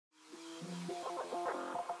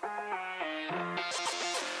Hello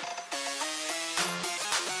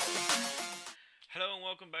and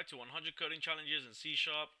welcome back to 100 Coding Challenges in C#.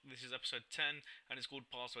 This is episode 10 and it's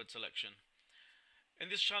called Password Selection.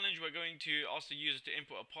 In this challenge we're going to ask the user to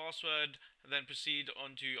input a password and then proceed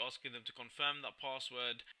on to asking them to confirm that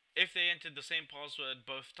password. If they entered the same password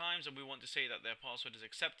both times, and we want to say that their password is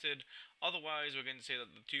accepted. Otherwise we're going to say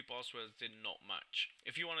that the two passwords did not match.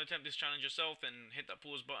 If you want to attempt this challenge yourself, then hit that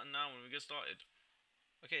pause button now when we get started.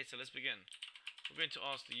 Okay, so let's begin. We're going to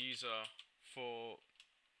ask the user to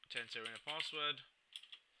enter in a password,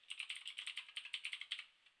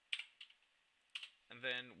 and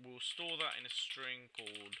then we'll store that in a string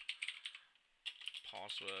called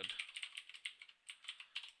password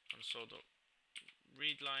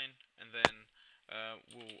console.readline, and then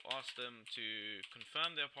we'll ask them to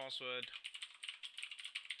confirm their password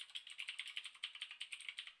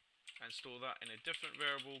and store that in a different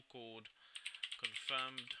variable called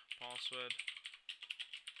confirmed password.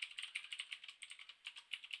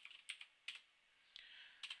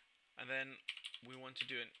 And then we want to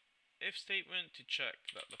do an if statement to check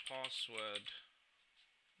that the password,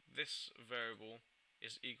 this variable,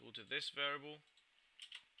 is equal to this variable.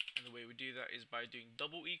 And the way we do that is by doing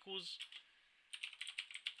double equals.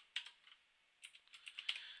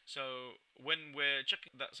 So when we're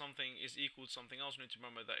checking that something is equal to something else, we need to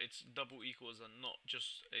remember that it's double equals and not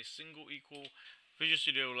just a single equal. Visual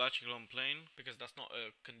Studio will actually complain because that's not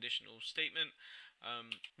a conditional statement.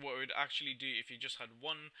 What it would actually do if you just had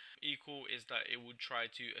one equal is that it would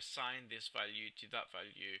try to assign this value to that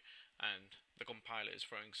value, and the compiler is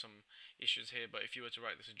throwing some issues here. But if you were to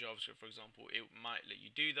write this in JavaScript, for example, it might let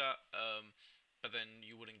you do that, but then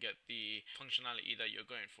you wouldn't get the functionality that you're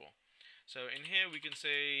going for. So in here we can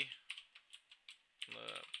say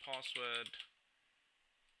the password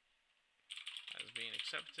has been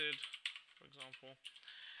accepted, for example,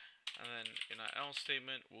 and then in our else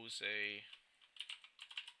statement we'll say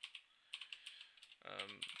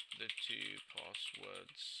the two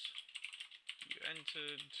passwords you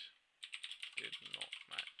entered did not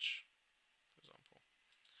match, for example.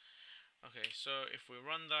 Okay, so if we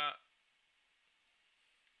run that,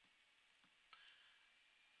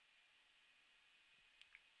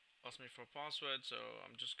 ask me for a password, so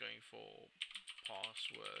I'm just going for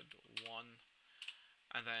password1,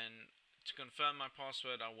 and then to confirm my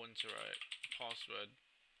password I want to write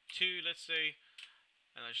password2, let's say,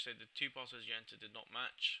 and I should say the two passwords you entered did not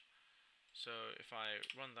match. So if I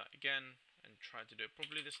run that again and try to do it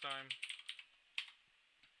properly this time,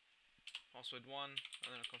 password1,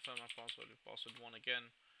 and then I confirm my password with password1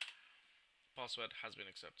 again, password has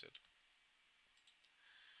been accepted.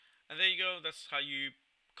 And there you go, that's how you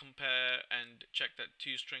compare and check that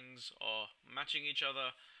two strings are matching each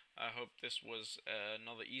other. I hope this was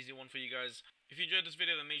another easy one for you guys. If you enjoyed this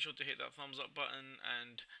video, then make sure to hit that thumbs up button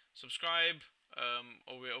and subscribe.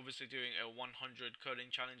 We're obviously doing a 100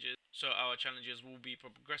 coding challenges, so our challenges will be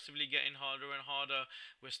progressively getting harder and harder.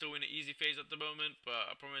 We're still in the easy phase at the moment, but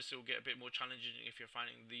I promise it will get a bit more challenging if you're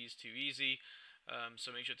finding these too easy.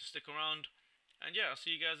 So make sure to stick around, and yeah, I'll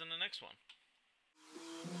see you guys in the next one.